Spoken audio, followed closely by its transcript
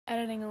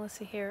Editing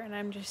Alyssa here, and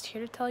I'm just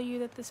here to tell you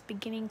that this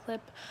beginning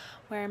clip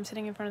where I'm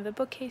sitting in front of the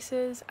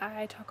bookcases,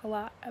 I talk a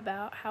lot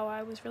about how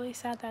I was really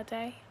sad that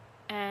day,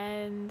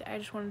 and I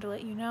just wanted to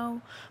let you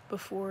know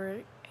before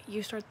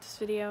you start this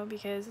video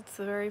because it's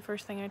the very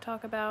first thing I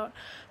talk about.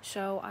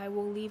 So I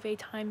will leave a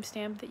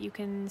timestamp that you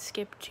can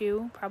skip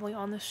to, probably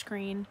on the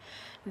screen,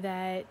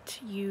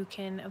 that you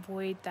can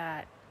avoid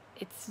that.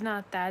 It's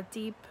not that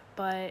deep,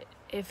 but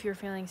if you're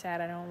feeling sad,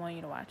 I don't want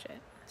you to watch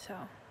it. So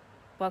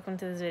welcome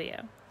to this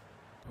video.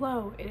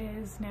 Hello, it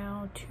is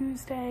now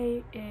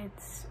Tuesday,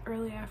 it's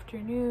early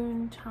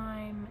afternoon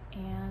time,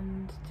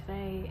 and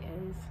today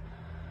is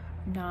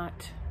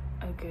not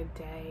a good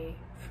day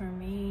for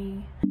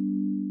me.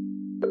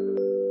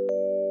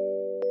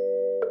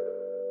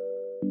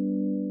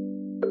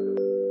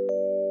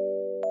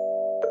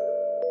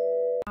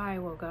 I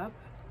woke up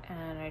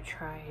and I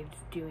tried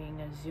doing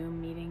a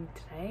Zoom meeting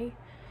today,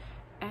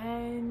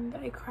 and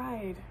I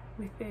cried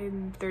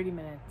within 30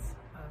 minutes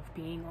of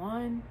being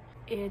on.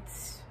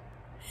 It's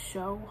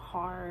so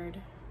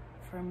hard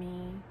for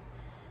me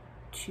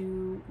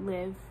to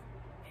live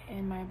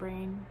in my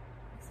brain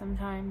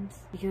sometimes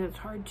because it's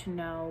hard to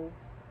know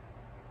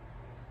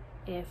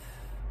if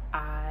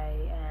I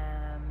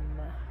am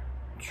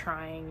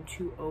trying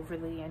to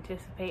overly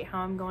anticipate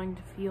how I'm going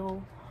to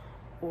feel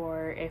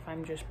or if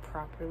I'm just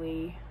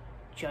properly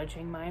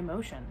judging my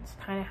emotions.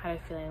 Kind of had a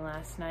feeling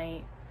last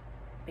night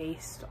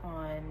based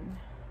on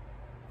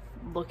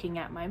looking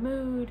at my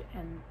mood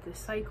and the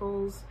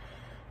cycles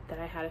that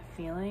I had a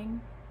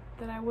feeling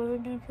that I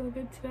wasn't gonna feel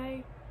good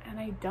today, and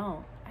I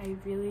don't. I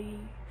really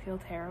feel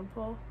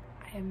terrible.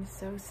 I am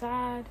so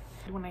sad.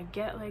 When I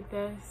get like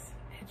this,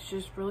 it's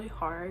just really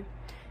hard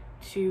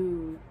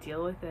to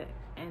deal with it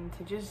and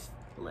to just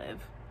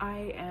live.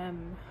 I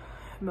am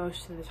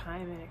most of the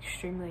time an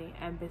extremely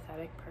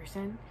empathetic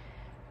person,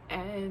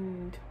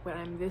 and when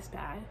I'm this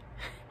bad,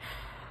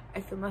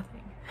 I feel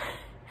nothing.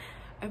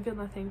 I feel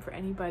nothing for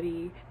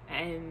anybody,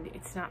 and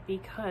it's not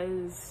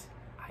because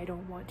I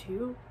don't want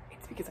to,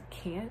 it's because I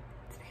can't.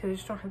 It's because I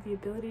just don't have the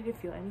ability to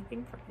feel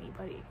anything for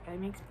anybody, and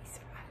it makes me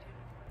sad.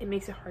 It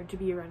makes it hard to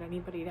be around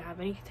anybody, to have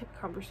any type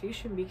of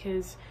conversation,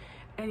 because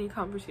any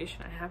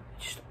conversation I have, I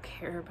just don't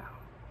care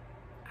about.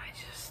 I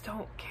just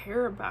don't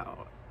care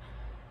about.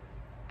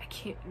 I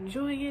can't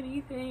enjoy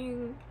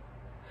anything.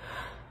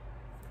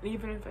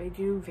 Even if I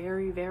do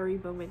very, very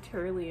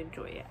momentarily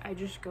enjoy it, I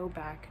just go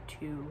back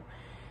to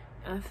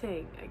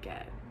nothing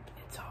again.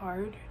 It's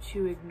hard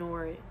to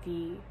ignore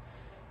the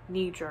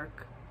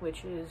knee-jerk,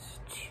 which is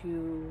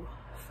to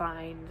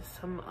find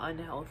some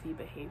unhealthy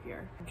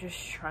behavior. I'm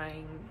just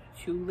trying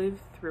to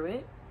live through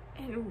it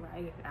and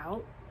ride it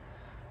out,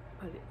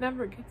 but it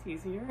never gets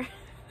easier.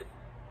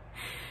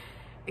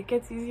 It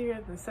gets easier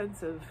in the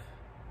sense of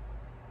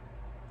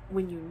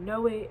when you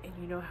know it and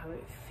you know how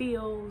it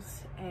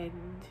feels,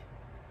 and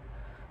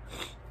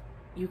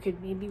you can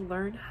maybe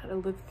learn how to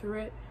live through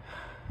it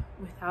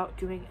without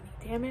doing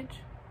any damage,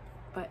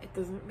 but it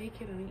doesn't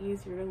make it any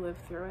easier to live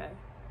through it.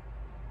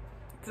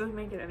 It doesn't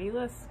make it any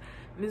less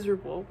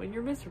miserable when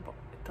you're miserable.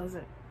 It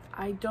doesn't.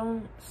 I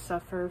don't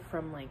suffer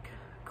from like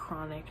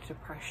chronic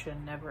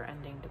depression,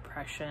 never-ending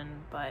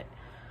depression, but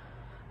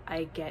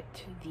I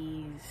get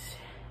these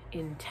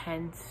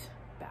intense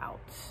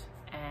bouts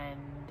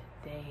and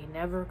they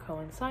never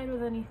coincide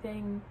with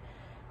anything.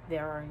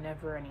 There are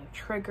never any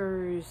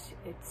triggers.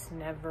 It's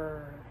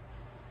never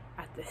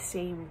at the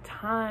same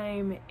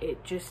time.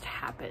 It just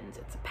happens.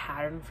 It's a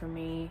pattern for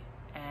me,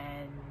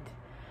 and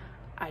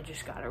I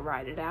just gotta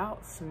ride it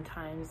out.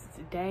 Sometimes it's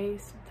a day,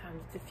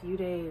 sometimes it's a few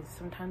days,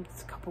 sometimes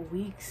it's a couple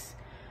weeks,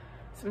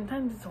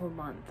 sometimes it's a whole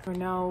month. I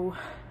know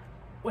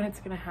when it's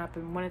gonna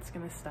happen, when it's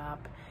gonna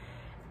stop,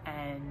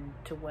 and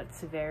to what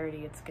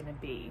severity it's gonna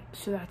be.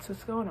 So that's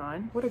what's going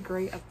on. What a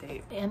great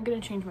update. I am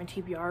gonna change my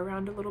TBR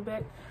around a little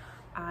bit.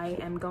 I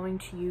am going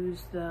to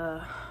use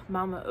the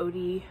Mama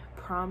Odie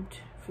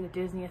prompt for the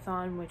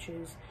Disneyathon, which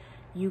is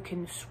you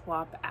can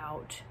swap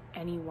out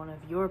any one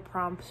of your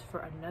prompts for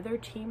another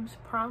team's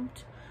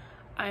prompt.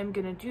 I'm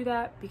gonna do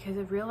that because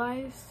I've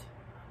realized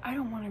I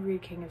don't want to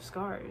read King of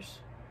Scars.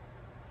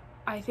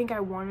 I think I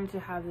wanted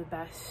to have the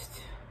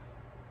best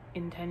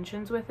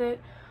intentions with it,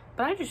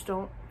 but I just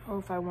don't know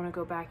if I want to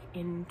go back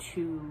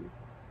into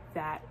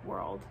that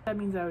world. That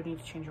means I would need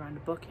to change around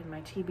a book in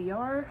my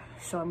TBR,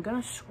 so I'm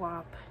gonna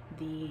swap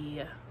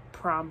the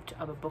prompt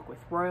of a book with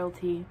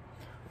royalty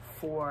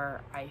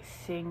for, I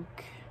think,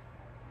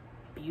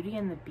 Beauty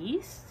and the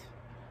Beast?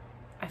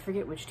 I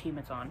forget which team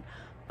it's on,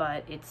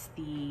 but it's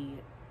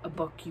a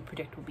book you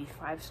predict will be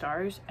 5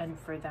 stars, and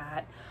for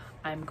that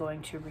I'm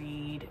going to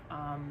read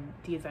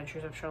The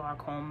Adventures of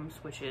Sherlock Holmes,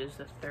 which is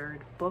the 3rd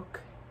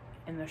book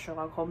in the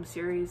Sherlock Holmes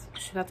series.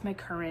 So that's my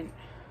current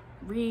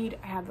read.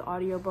 I have the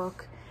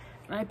audiobook,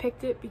 and I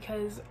picked it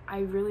because I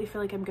really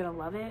feel like I'm gonna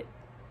love it,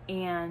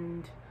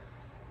 and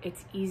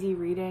it's easy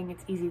reading,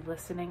 it's easy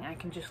listening. I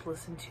can just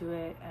listen to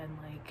it and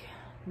like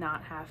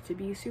not have to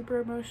be super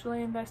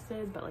emotionally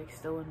invested, but like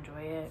still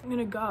enjoy it. I'm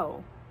gonna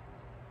go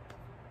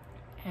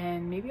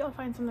and maybe I'll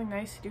find something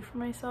nice to do for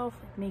myself,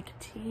 like make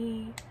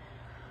tea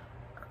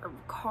or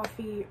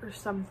coffee or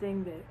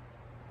something that,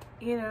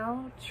 you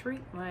know,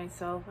 treat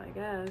myself, I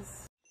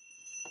guess.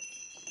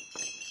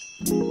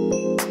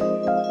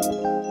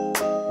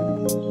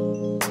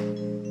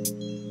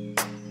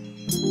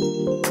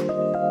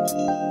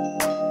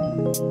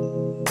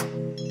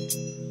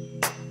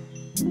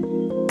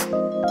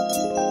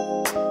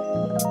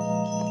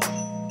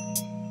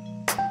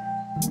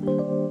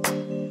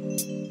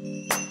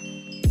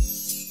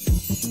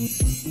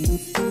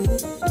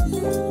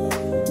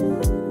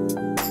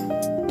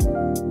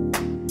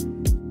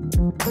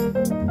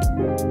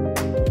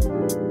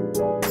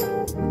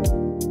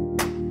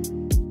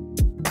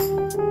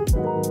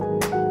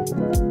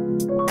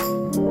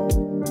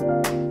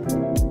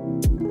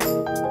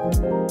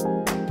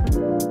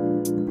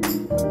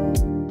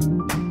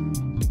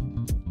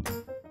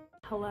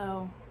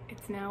 Hello,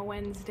 it's now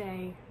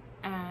Wednesday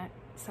at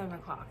 7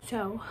 o'clock.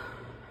 So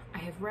I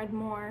have read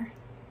more,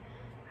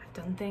 I've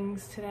done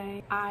things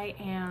today. I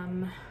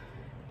am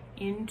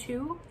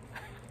into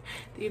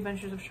The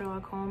Adventures of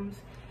Sherlock Holmes.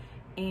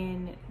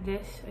 In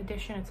this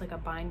edition, it's like a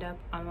bind up.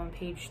 I'm on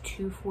page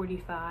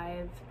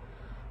 245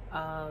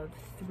 of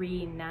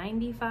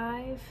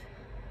 395.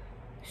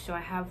 So I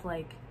have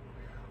like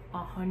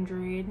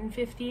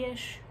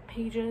 150-ish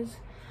pages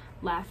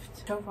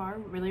left. So far,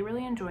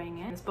 really enjoying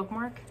it. This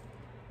bookmark,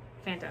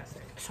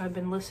 fantastic. So I've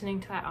been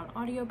listening to that on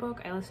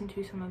audiobook. I listened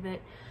to some of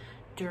it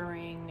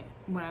during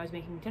when I was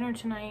making dinner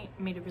tonight.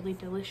 I made a really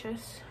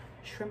delicious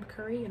shrimp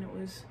curry and it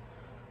was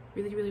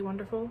really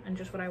wonderful and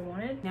just what I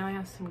wanted. Now I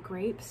have some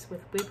grapes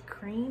with whipped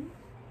cream.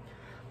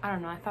 I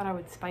don't know, I thought I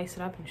would spice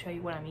it up and show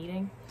you what I'm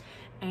eating.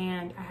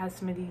 And I have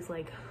some of these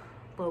like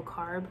low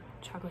carb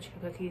chocolate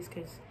chip cookies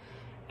because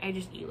I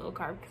just eat low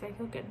carb because I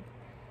feel good.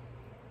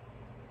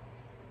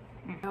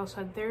 I also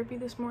had therapy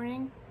this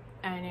morning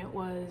and it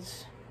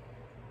was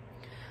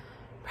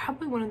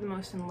probably one of the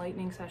most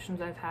enlightening sessions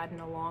I've had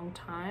in a long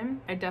time.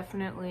 I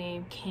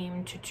definitely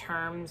came to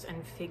terms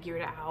and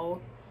figured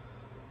out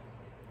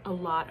a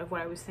lot of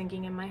what I was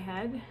thinking in my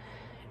head,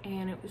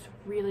 and it was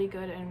really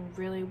good and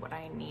really what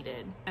I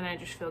needed, and I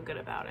just feel good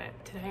about it.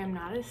 Today I'm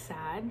not as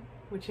sad,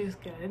 which is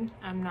good.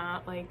 I'm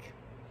not like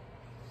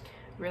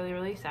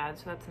really sad,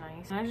 so that's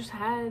nice. And I just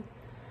had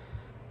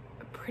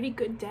a pretty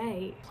good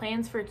day.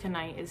 Plans for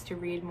tonight is to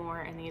read more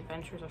in The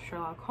Adventures of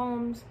Sherlock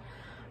Holmes.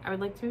 I would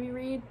like to maybe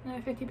read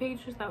 50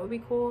 pages, that would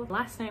be cool.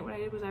 Last night what I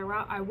did was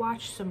I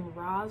watched some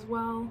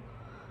Roswell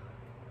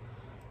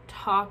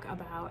talk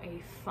about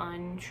a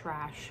fun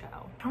trash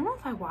show. I don't know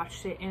if I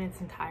watched it in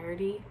its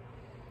entirety,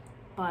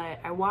 but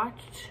I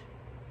watched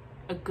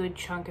a good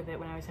chunk of it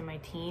when I was in my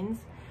teens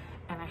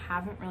and I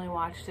haven't really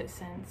watched it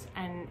since,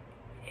 and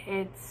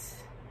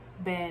it's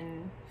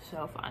been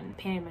so fun.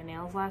 Painted my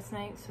nails last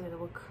night so they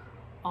look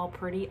all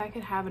pretty. If I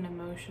could have an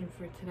emotion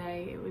for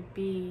today, it would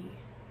be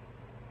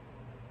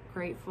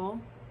grateful.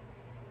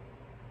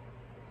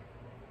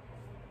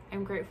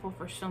 I'm grateful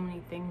for so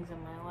many things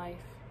in my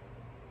life.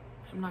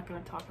 I'm not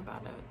going to talk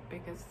about it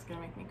because it's going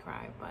to make me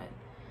cry, but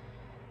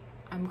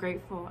I'm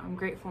grateful. I'm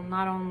grateful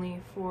not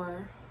only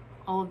for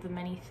all of the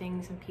many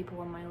things and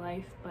people in my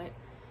life, but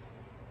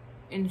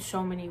in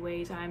so many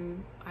ways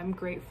I'm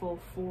grateful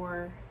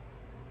for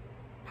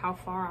how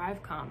far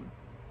I've come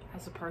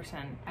as a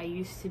person. I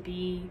used to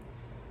be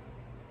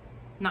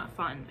not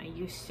fun. I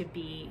used to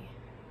be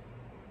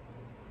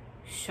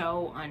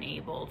so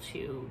unable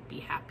to be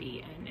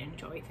happy and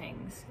enjoy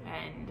things,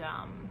 and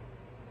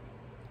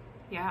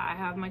yeah, I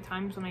have my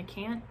times when I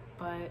can't,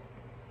 but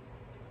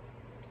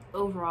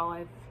overall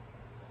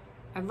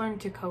I've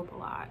learned to cope a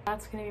lot.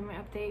 That's gonna be my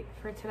update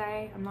for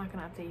today. I'm not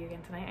gonna update you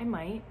again tonight. I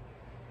might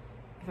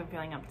if I'm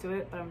feeling up to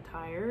it, but I'm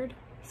tired,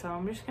 so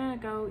I'm just gonna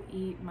go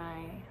eat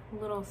my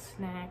little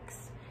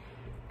snacks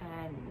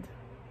and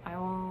I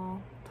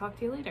will talk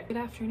to you later. Good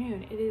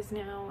afternoon. It is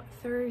now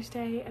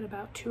Thursday at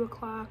about 2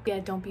 o'clock. Yeah,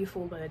 don't be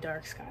fooled by the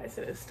dark skies.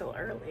 It is still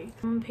early.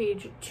 I'm on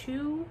page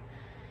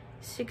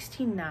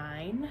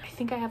 269. I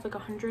think I have like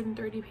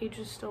 130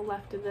 pages still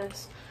left of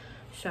this,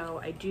 so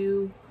I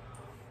do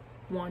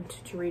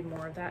want to read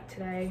more of that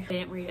today. I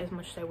didn't read as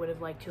much as I would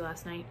have liked to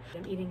last night.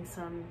 I'm eating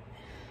some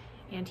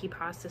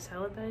antipasta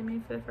salad that I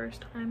made for the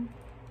first time.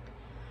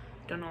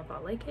 Don't know if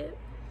I'll like it.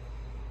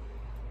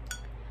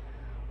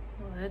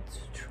 Let's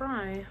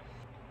try.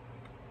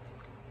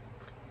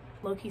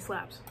 Low-key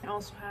slaps. I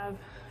also have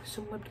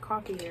some whipped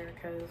coffee here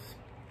because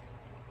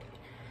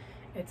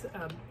it's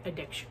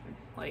addiction.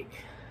 Like,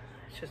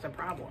 it's just a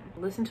problem.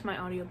 Listen to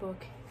my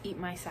audiobook, eat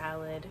my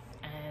salad,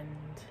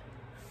 and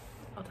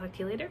I'll talk to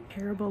you later.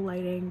 Terrible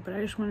lighting, but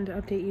I just wanted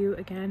to update you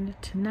again.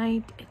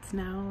 Tonight, it's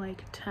now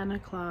like 10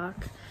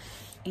 o'clock,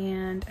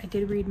 and I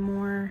did read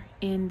more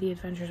in The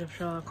Adventures of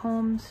Sherlock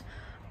Holmes.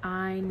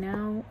 I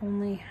now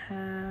only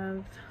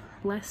have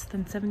less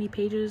than 70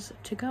 pages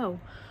to go.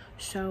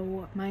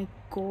 So my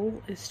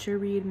goal is to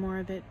read more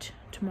of it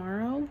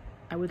tomorrow.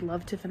 I would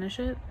love to finish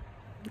it.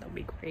 That would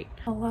be great.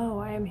 Hello,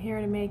 I am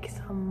here to make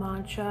some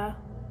matcha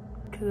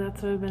because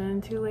that's what I've been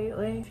into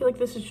lately. I feel like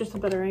this is just a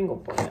better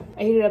angle for it.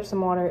 I heated up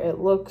some water. It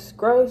looks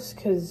gross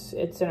because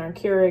it's in our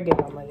Keurig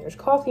and I'm like, there's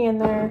coffee in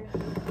there,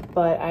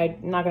 but I'm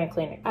not gonna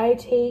clean it. I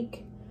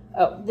take,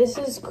 oh, this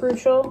is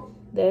crucial.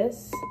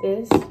 This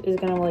is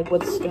gonna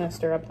what's gonna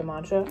stir up the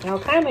matcha. And I'll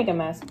kind of make a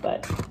mess,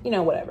 but you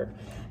know, whatever.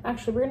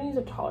 Actually, we're gonna use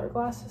a taller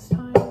glass this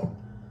time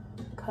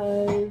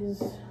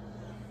because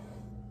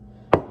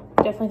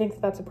I definitely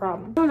think that's a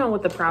problem. I don't know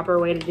what the proper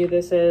way to do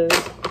this is,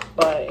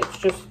 but it's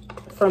just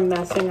from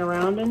messing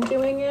around and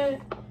doing it.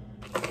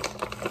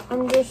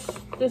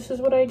 This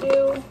is what I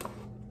do.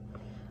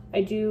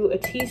 I do a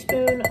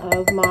teaspoon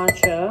of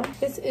matcha.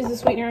 This is the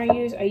sweetener I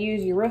use. I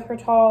use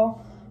erythritol.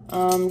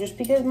 Just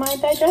because my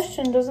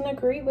digestion doesn't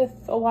agree with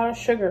a lot of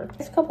sugar.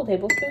 It's a couple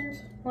tablespoons,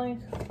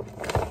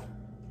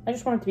 I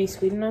just want it to be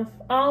sweet enough.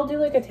 I'll do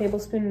like 1.5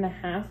 tablespoons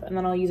and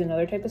then I'll use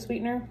another type of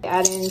sweetener.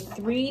 Add in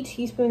 3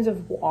 teaspoons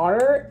of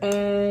water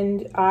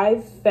and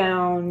I've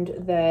found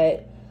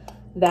that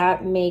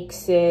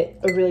makes it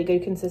a really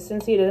good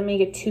consistency. It doesn't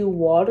make it too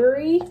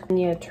watery.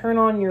 And you turn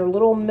on your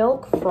little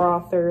milk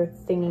frother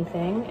thingy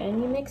thing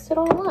and you mix it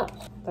all up.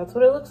 That's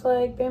what it looks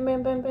like. Bam,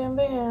 bam, bam, bam,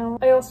 bam.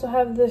 I also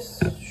have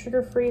this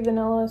sugar-free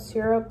vanilla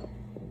syrup.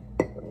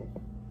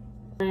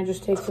 And I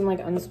just take some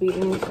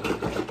unsweetened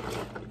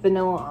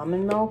vanilla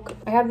almond milk.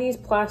 I have these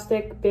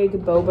plastic big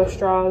boba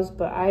straws,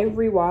 but I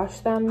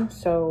rewash them,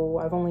 so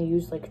I've only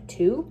used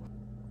 2.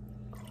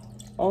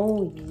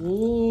 Oh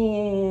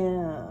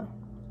yeah.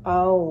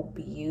 Oh,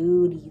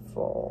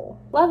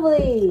 beautiful.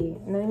 Lovely.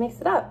 And then I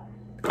mix it up.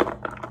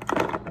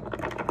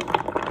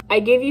 I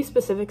gave you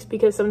specifics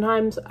because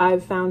sometimes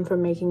I've found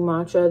from making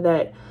matcha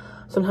that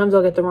sometimes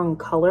I'll get the wrong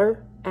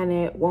color and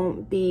it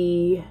won't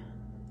be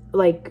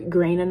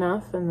green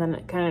enough and then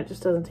it kind of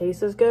just doesn't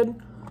taste as good.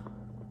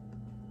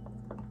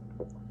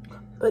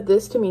 But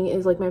this to me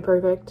is my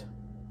perfect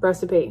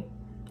recipe.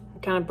 I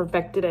kind of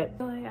perfected it.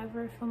 Will I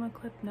ever film a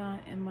clip not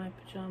in my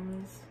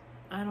pajamas?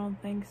 I don't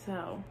think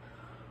so.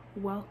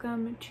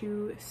 Welcome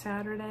to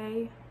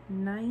Saturday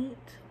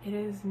night. It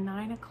is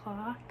 9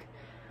 o'clock.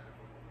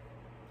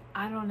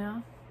 I don't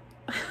know.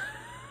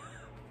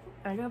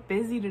 I got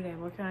busy today,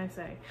 what can I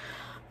say?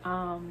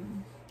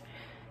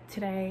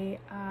 Today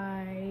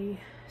I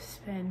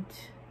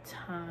spent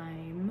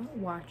time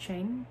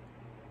watching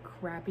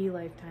crappy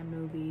Lifetime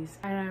movies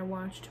and I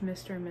watched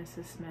Mr. and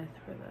Mrs. Smith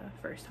for the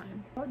first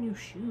time. I bought new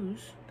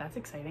shoes. That's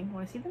exciting.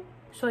 Want to see them?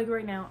 So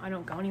right now I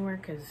don't go anywhere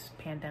because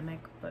pandemic,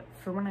 but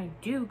for when I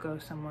do go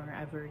somewhere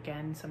ever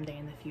again someday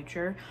in the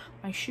future,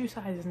 my shoe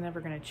size is never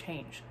going to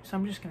change. So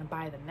I'm just going to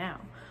buy them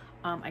now.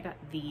 I got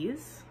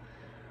these.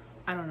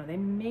 I don't know. They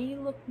may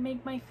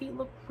make my feet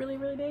look really,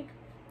 really big.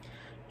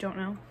 Don't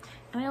know.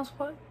 And I also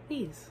bought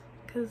these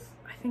because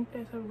I think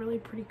that's a really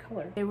pretty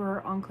color. They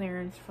were on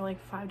clearance for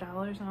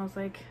 $5 and I was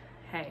like,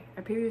 hey,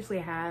 I previously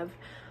have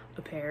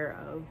a pair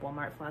of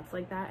Walmart flats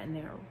like that and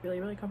they are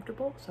really, really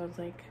comfortable. So I was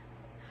like,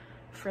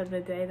 for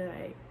the day that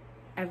I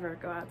ever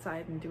go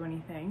outside and do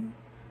anything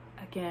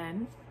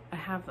again, I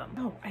have them.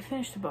 Oh, I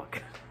finished a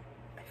book.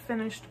 I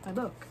finished my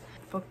book.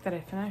 The book that I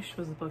finished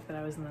was the book that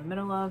I was in the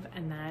middle of,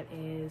 and that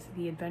is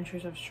The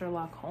Adventures of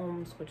Sherlock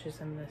Holmes, which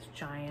is in this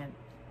giant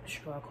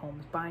Sherlock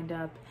Holmes bind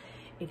up.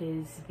 It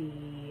is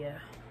the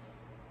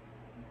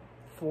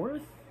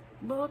 4th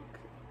book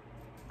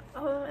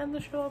in the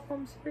Sherlock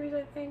Holmes series,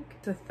 I think.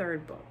 It's the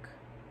 3rd book.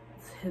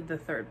 It's the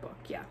 3rd book,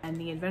 yeah. And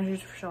The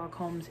Adventures of Sherlock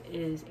Holmes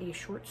is a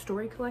short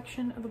story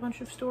collection of a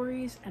bunch of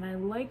stories, and I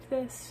liked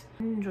this.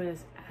 I didn't enjoy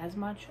this as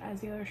much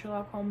as the other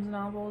Sherlock Holmes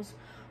novels,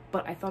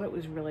 but I thought it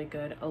was really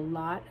good. A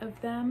lot of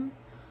them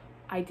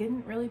I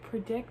didn't really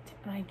predict,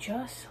 and I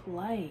just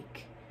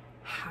like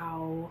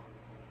how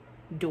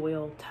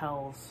Doyle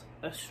tells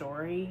a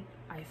story.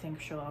 I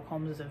think Sherlock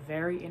Holmes is a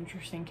very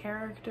interesting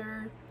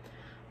character.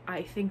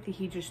 I think that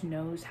he just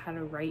knows how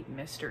to write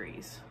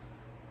mysteries.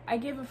 I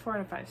gave it 4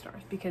 out of 5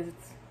 stars because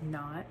it's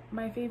not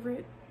my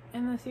favorite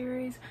in the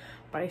series,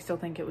 but I still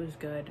think it was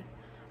good.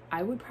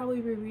 I would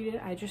probably reread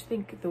it. I just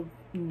think the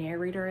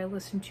narrator I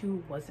listened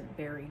to wasn't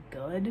very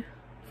good,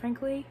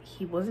 frankly.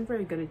 He wasn't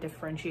very good at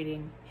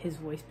differentiating his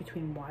voice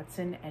between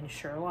Watson and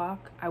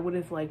Sherlock. I would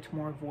have liked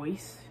more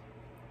voice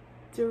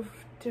I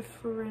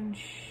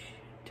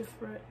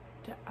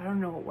don't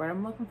know what word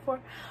I'm looking for.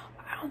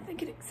 I don't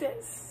think it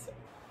exists.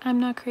 I'm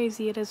not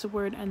crazy. It is a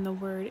word, and the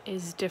word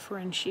is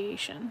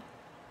differentiation.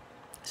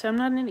 So I'm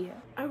not an idiot.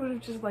 I would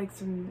have just liked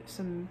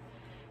some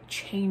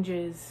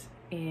changes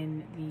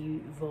in the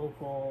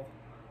vocal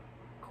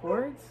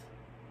cords.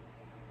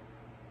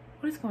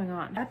 What is going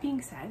on? That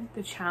being said,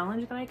 the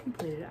challenge that I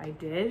completed, I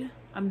did.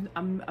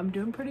 I'm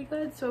doing pretty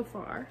good so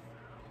far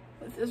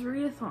with this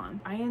readathon.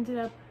 I ended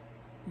up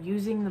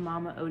using the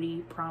Mama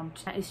Odie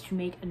prompt. That is to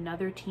make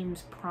another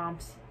team's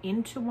prompts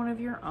into one of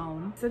your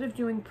own. Instead of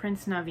doing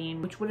Prince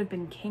Naveen, which would have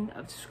been King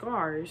of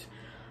Scars,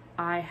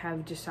 I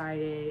have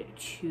decided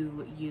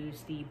to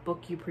use the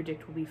book you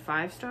predict will be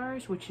 5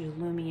 stars, which is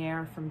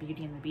Lumiere from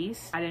Beauty and the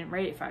Beast. I didn't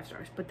rate it 5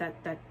 stars, but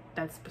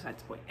that's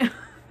besides the point.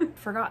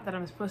 Forgot that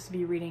I'm supposed to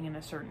be reading in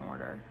a certain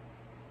order.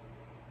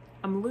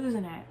 I'm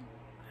losing it.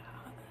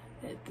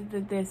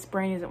 this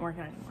brain isn't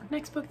working anymore.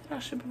 Next book that I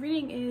should be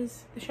reading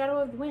is The Shadow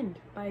of the Wind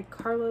by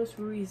Carlos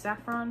Ruiz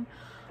Zafran.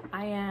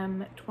 I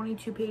am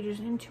 22 pages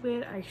into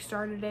it. I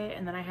started it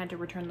and then I had to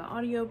return the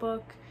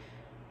audiobook.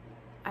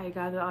 I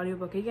got the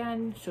audiobook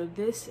again, so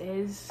this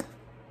is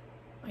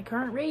my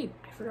current read.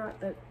 I forgot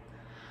that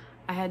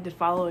I had to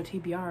follow a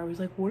TBR. I was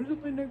like, what is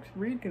my next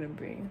read gonna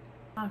be?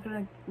 I'm not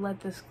gonna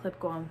let this clip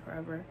go on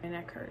forever. My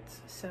neck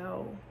hurts.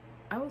 So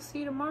I will see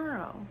you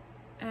tomorrow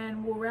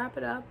and we'll wrap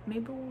it up.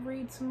 Maybe we'll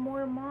read some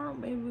more tomorrow,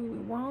 maybe we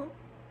won't.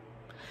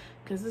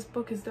 Because this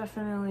book is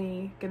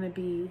definitely gonna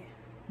be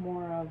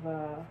more of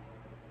a,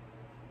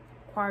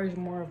 requires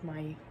more of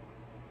my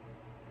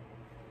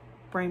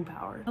brain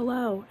power.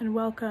 Hello and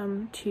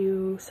welcome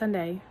to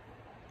Sunday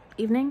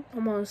evening,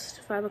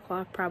 almost 5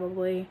 o'clock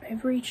probably.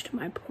 I've reached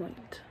my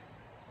point.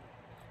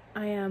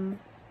 I am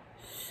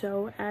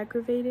so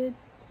aggravated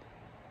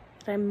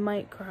that I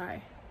might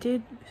cry.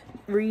 Did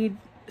read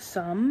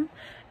some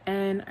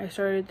and I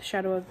started The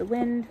Shadow of the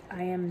Wind.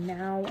 I am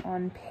now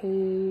on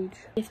page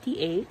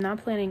 58. I'm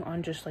not planning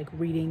on just like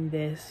reading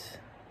this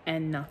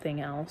and nothing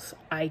else.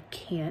 I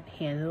can't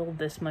handle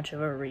this much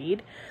of a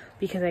read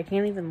because I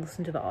can't even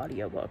listen to the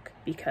audiobook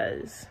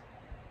because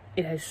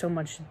it has so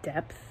much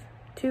depth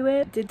to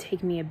it. It did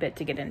take me a bit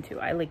to get into.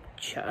 I like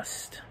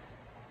just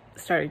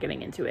started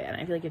getting into it and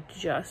I feel like it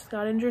just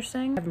got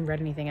interesting. I haven't read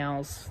anything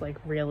else like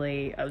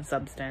really of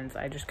substance.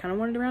 I just kind of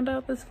wanted to round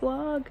out this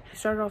vlog. I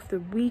started off the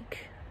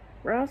week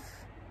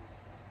rough,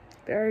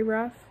 very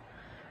rough.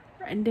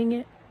 We're ending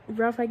it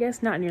rough, I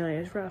guess. Not nearly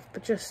as rough,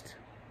 but just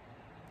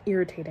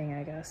irritating,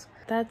 I guess.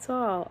 That's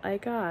all I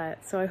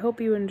got. So I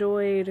hope you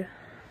enjoyed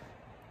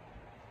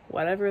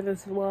whatever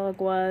this vlog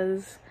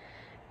was,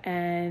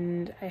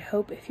 and I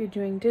hope if you're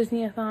doing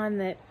Disneyathon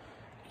that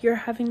you're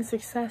having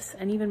success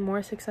and even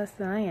more success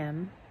than I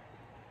am.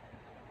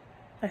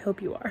 I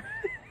hope you are.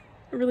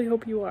 I really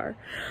hope you are.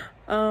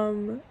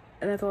 And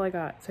that's all I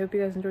got. So I hope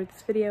you guys enjoyed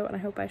this video and I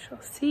hope I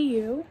shall see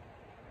you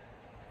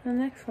in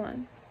the next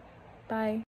one. Bye.